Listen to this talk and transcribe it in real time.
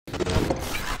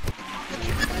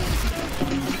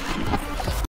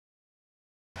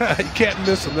You can't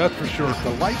miss them, that's for sure. If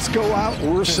the lights go out,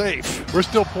 we're safe. We're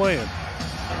still playing.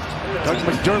 Doug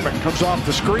McDermott comes off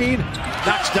the screen,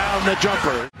 knocks down the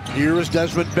jumper. Here is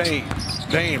Desmond Bane.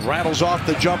 Bane rattles off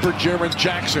the jumper. Jaren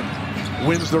Jackson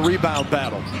wins the rebound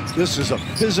battle. This is a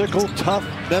physical, tough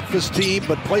Memphis team,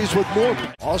 but plays with more.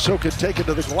 Also can take it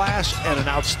to the glass, and an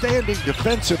outstanding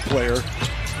defensive player.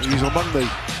 He's among the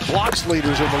blocks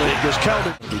leaders in the league. Is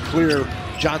counted. To be clear,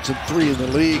 Johnson 3 in the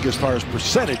league as far as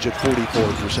percentage at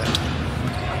 44%.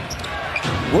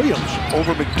 Williams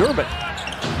over McDermott,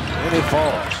 and it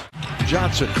falls.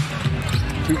 Johnson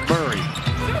to Murray.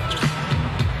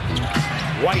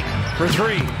 White for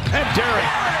 3, and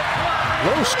Derrick.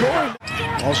 Low scoring.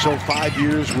 Also 5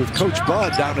 years with Coach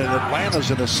Bud down in Atlanta as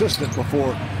an assistant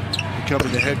before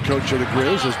becoming the head coach of the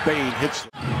Grizz as Bane hits.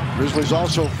 Grizzlies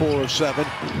also 4 of 7.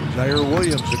 Zaire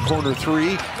Williams at corner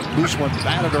 3. Loose one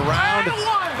batted around,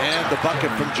 and the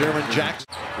bucket from Jaren Jackson.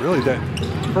 Really, that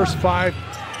first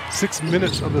 5-6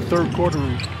 minutes of the third quarter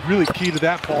were really key to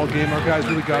that ball game. Our guys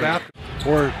really got after.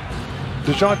 Or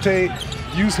DeJounte,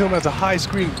 use him as a high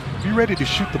screen. Be ready to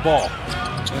shoot the ball.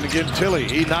 And again, Tilly,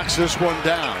 he knocks this one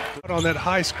down. On that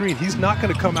high screen, he's not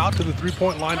going to come out to the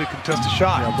three-point line to contest a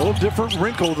shot. Yeah, a little different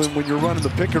wrinkle than when you're running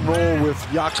the pick and roll with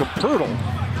Jakob Poeltl.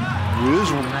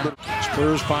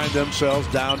 Spurs find themselves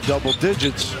down double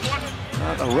digits.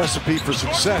 Not a recipe for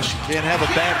success. You can't have a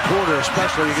bad quarter,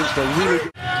 especially against a really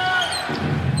good.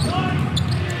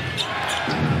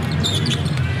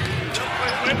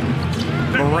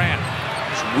 Morant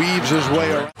just weaves his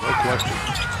way around. No question.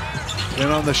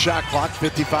 Then on the shot clock,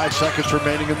 55 seconds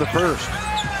remaining in the first.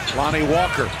 Lonnie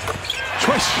Walker,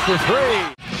 swish for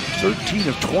 3. 13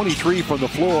 of 23 from the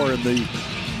floor in the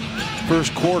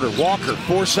first quarter. Walker,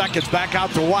 4 seconds, back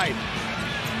out to White.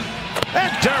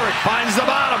 And Derrick finds the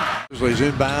bottom. Grizzlies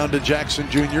inbound to Jackson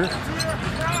Jr.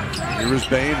 Here is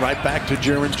Bane, right back to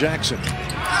Jaren Jackson.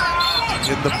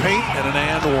 In the paint and an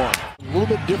and one. A little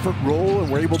bit different role,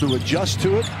 and we're able to adjust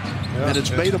to it. Yeah, and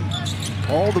it's made him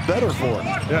all the better for him.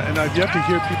 Yeah, and I've yet to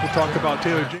hear people talk about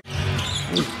Taylor Jenkins.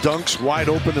 Dunks wide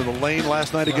open in the lane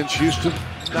last night against Houston.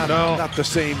 Not the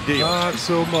same deal. Not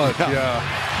so much, yeah.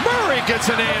 Murray gets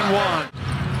an and one.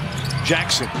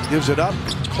 Jackson gives it up.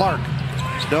 Clark.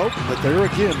 Nope, but there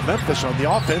again, Memphis on the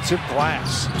offensive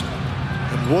glass.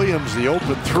 And Williams, the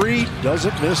open 3,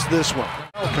 doesn't miss this one.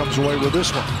 Comes away with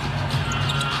this one.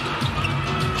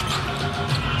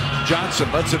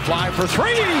 Johnson lets it fly for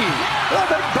 3. The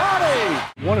big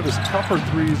body. One of his tougher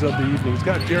threes of the evening. He's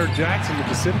got Jaren Jackson in the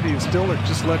vicinity and still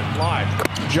just let it fly.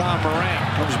 John Morant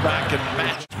comes back and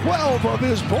matches 12 of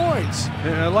his points.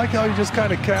 And I like how he just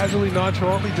kind of casually,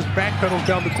 nonchalantly just backpedals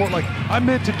down the court like, I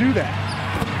meant to do that.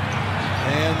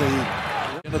 And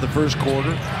the end of the first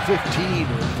quarter, 15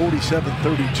 or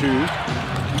 47-32.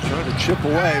 Trying to chip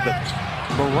away, but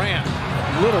Morant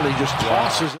literally just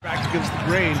tosses back against the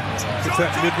grain. It's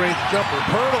that mid-range jumper.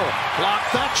 Poeltl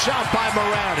blocked that shot by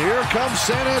Morant. Here comes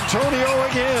San Antonio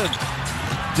again.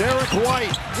 Derrick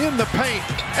White in the paint,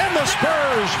 and the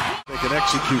Spurs. They can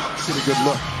execute. Get a good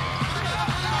look.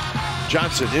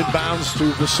 Johnson inbounds to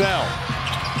Vassell.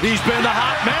 He's been the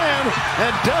hot man,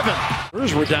 and Devin.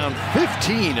 Spurs were down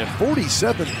 15 at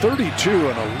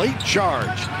 47-32 on a late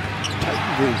charge.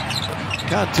 Tighten the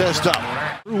contest up.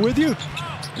 With you.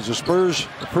 As the Spurs,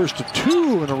 the first of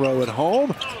 2 in a row at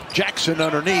home. Jackson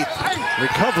underneath,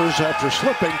 recovers after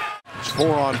slipping. It's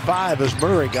 4 on 5 as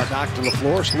Murray got knocked to the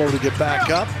floor, slow to get back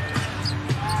up.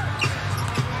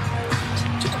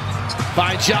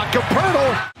 Finds Jakob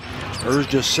Poeltl. Spurs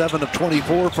just 7 of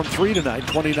 24 from 3 tonight,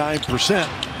 29%.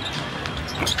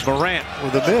 Morant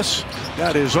with a miss,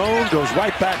 got his own, goes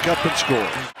right back up and scores.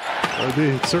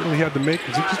 They certainly had the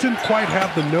makers. They just didn't quite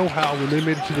have the know-how when they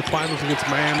made it to the finals against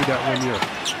Miami that one year.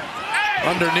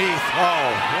 Underneath,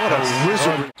 oh, what a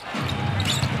wizard.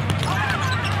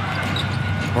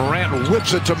 Morant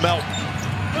whips it to Melton.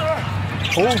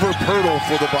 Over Poeltl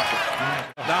for the bucket.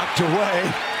 Knocked away.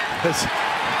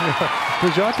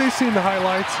 DeJounte seen the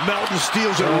highlights. Melton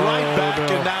steals it right back,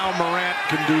 and now Morant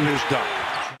can do his dunk.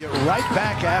 Get right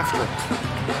back after.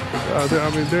 I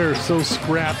mean, they're so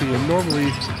scrappy, and normally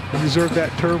you reserve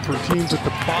that term for teams at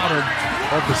the bottom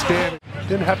of the stand.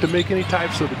 Didn't have to make any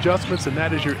types of adjustments, and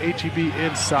that is your HEB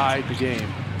inside the game.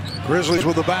 Grizzlies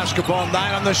with the basketball,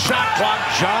 9 on the shot clock.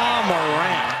 Ja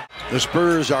Morant. The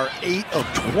Spurs are 8 of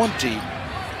 20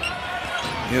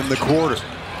 in the quarter.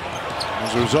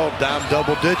 As a result, down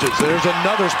double digits. There's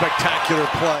another spectacular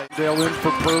play. Dale in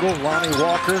for Poeltl. Lonnie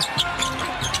Walker.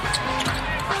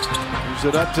 Moves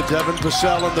it up to Devin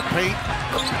Vassell in the paint.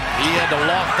 He had to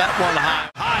loft that one high.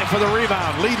 High for the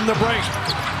rebound, leading the break.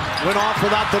 Went off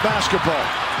without the basketball.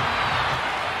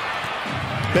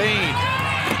 Bain.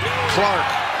 Clark.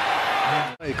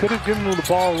 They could have given him the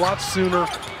ball a lot sooner.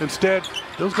 Instead,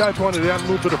 those guys wanted to add a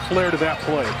little bit of flair to that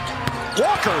play.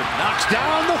 Walker knocks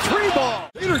down the 3-ball.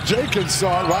 Peter Jenkins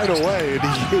saw it right away, and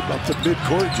he hit up to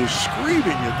midcourt just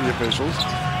screaming at the officials.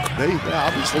 They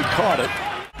obviously caught it.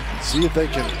 See if they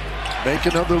can make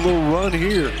another little run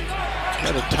here.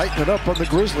 Got to tighten it up on the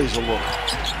Grizzlies a little.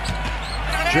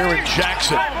 Jaren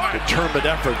Jackson, determined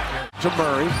effort to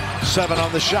Murray. 7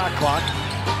 on the shot clock.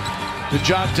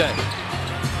 DeJounte.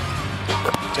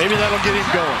 Maybe that'll get him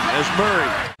going as Murray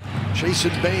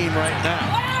chasing Bain right now.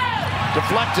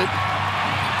 Deflected.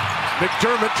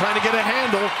 McDermott trying to get a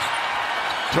handle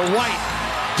to White.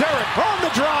 Derek on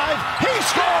the drive. He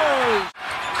scores!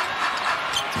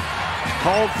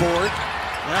 Called for it.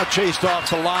 Now chased off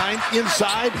the line.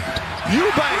 Inside.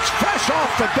 Eubanks fresh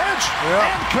off the bench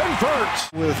and converts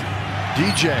with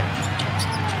DJ.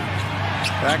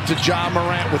 Back to Ja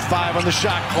Morant with 5 on the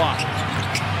shot clock.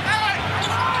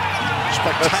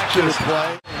 Spectacular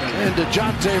play. And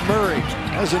DeJounte Murray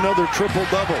has another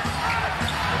triple-double.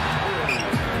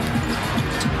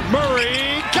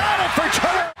 Murray got it for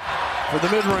Turner for the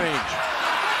mid-range.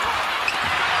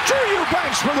 Drew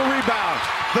Eubanks for the rebound.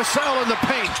 The cell in the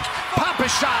paint. Pop a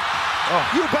shot.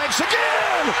 Eubanks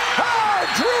again.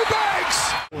 Drew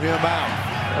Banks. Him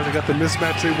out. They got the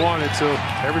mismatch they wanted, so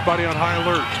everybody on high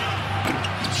alert.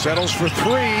 Settles for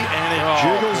 3, and it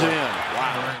jiggles in.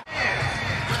 Wow.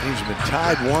 Teams have been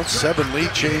tied once, 7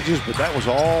 lead changes, but that was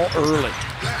all early.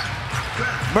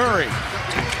 Murray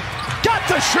got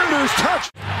the shooter's touch.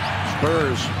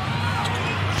 Spurs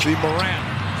see Morant.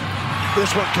 This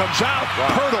one comes out.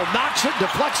 Pirtle knocks it,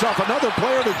 deflects off another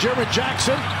player to Jaren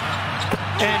Jackson,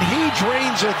 and he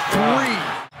drains a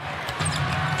 3.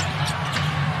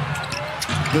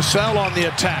 The cell on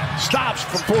the attack. Stops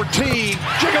from 14.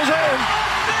 Jiggles in.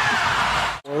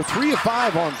 3 of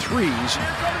 5 on 3s.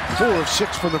 4 of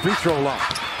 6 from the free throw line.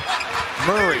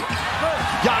 Murray.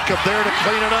 Jakob there to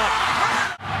clean it up.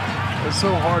 It's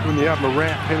so hard when you have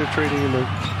Morant penetrating and the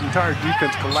entire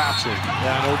defense collapsing.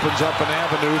 That opens up an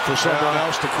avenue for someone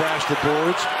else to crash the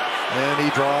boards. And he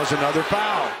draws another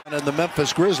foul. And the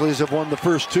Memphis Grizzlies have won the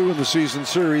first 2 in the season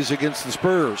series against the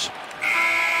Spurs.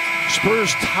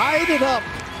 Spurs tied it up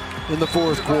in the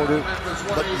 4th quarter,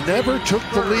 but never took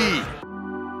the lead.